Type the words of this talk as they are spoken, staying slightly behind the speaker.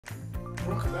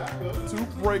To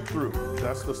breakthrough.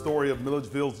 That's the story of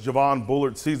Milledgeville's Javon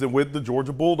Bullard season with the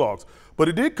Georgia Bulldogs. But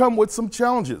it did come with some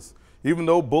challenges. Even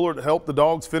though Bullard helped the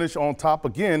Dogs finish on top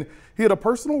again, he had a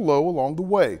personal low along the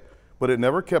way, but it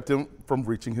never kept him from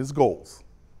reaching his goals.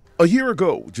 A year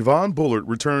ago, Javon Bullard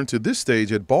returned to this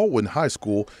stage at Baldwin High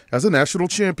School as a national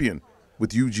champion.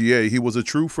 With UGA, he was a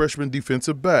true freshman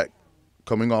defensive back,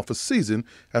 coming off a season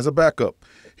as a backup.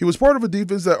 He was part of a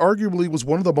defense that arguably was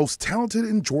one of the most talented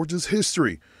in Georgia's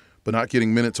history, but not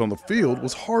getting minutes on the field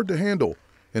was hard to handle,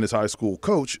 and his high school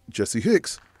coach, Jesse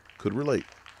Hicks, could relate.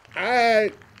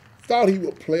 I thought he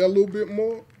would play a little bit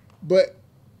more, but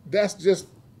that's just,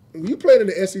 when you played in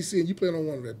the SEC and you played on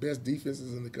one of the best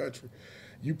defenses in the country,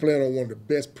 you played on one of the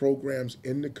best programs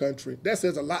in the country, that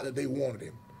says a lot that they wanted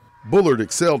him. Bullard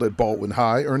excelled at Baldwin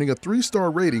High, earning a 3-star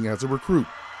rating as a recruit.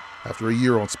 After a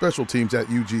year on special teams at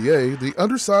UGA, the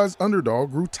undersized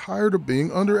underdog grew tired of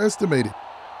being underestimated.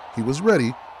 He was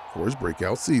ready for his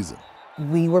breakout season.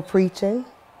 We were preaching,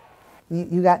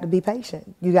 you got to be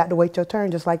patient. You got to wait your turn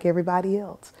just like everybody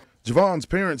else. Javon's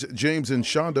parents, James and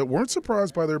Shonda, weren't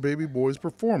surprised by their baby boy's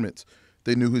performance.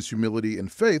 They knew his humility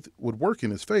and faith would work in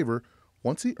his favor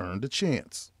once he earned a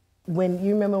chance. When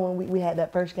you remember when we had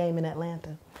that first game in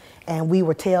Atlanta and we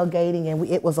were tailgating and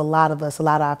it was a lot of us, a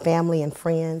lot of our family and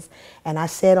friends. And I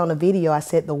said on the video, I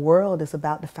said, the world is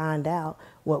about to find out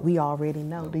what we already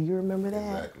know. Do you remember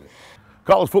that? Exactly.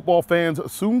 College football fans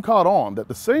soon caught on that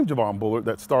the same Javon Bullard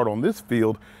that starred on this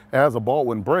field as a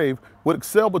Baldwin Brave would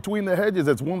excel between the hedges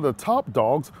as one of the top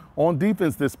dogs on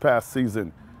defense this past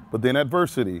season. But then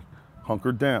adversity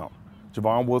hunkered down.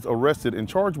 Javon was arrested and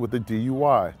charged with a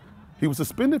DUI. He was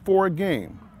suspended for a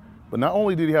game, but not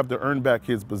only did he have to earn back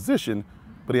his position,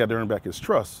 but he had to earn back his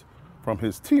trust from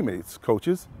his teammates,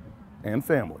 coaches, and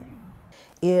family.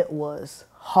 It was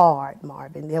hard,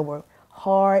 Marvin. There were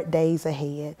hard days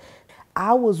ahead.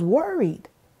 I was worried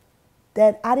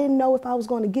that I didn't know if I was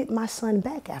going to get my son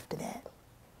back after that.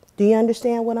 Do you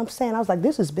understand what I'm saying? I was like,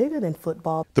 this is bigger than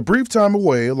football. The brief time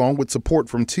away, along with support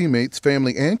from teammates,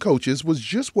 family, and coaches, was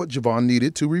just what Javon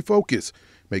needed to refocus,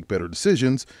 make better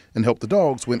decisions, and help the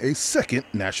Dogs win a second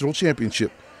national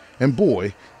championship. And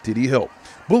boy, did he help.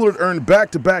 Bullard earned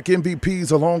back-to-back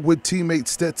MVPs along with teammate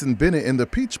Stetson Bennett in the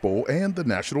Peach Bowl and the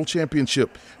national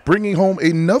championship, bringing home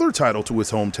another title to his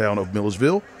hometown of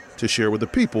Milledgeville to share with the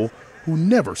people who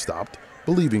never stopped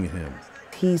believing in him.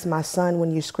 He's my son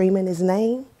when you're screaming his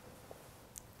name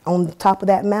on the top of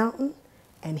that mountain,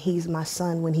 and he's my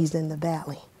son when he's in the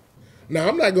valley. Now,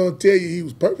 I'm not going to tell you he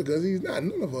was perfect because he's not.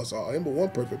 None of us are. Number one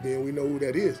perfect being, we know who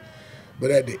that is. But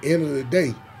at the end of the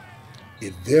day,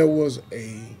 if there was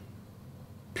a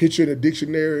picture in the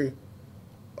dictionary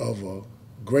of a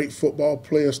great football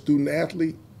player, student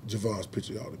athlete, Javon's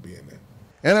picture ought to be in there.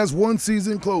 And as one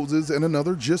season closes and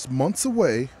another just months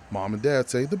away, Mom and Dad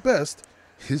say the best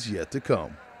is yet to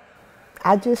come.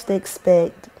 I just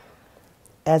expect,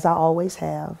 as I always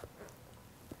have,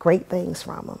 great things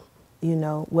from him. You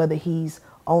know, whether he's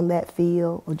on that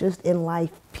field or just in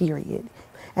life, period.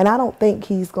 And I don't think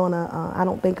he's gonna, I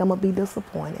don't think I'm gonna be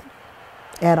disappointed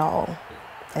at all,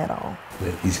 at all.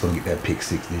 But he's gonna get that pick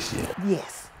 6 this year.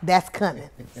 Yes, that's coming.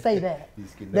 Say that.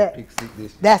 He's getting that pick 6 this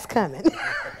year. That's coming.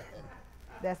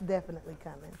 That's definitely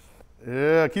coming.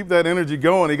 Yeah, keep that energy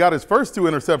going. He got his first 2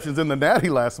 interceptions in the Natty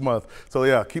last month. So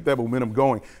yeah, keep that momentum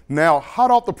going. Now,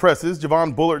 hot off the presses,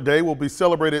 Javon Bullard Day will be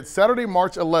celebrated Saturday,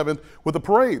 March 11th with a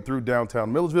parade through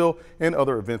downtown Milledgeville and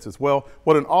other events as well.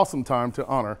 What an awesome time to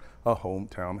honor a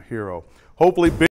hometown hero. Hopefully big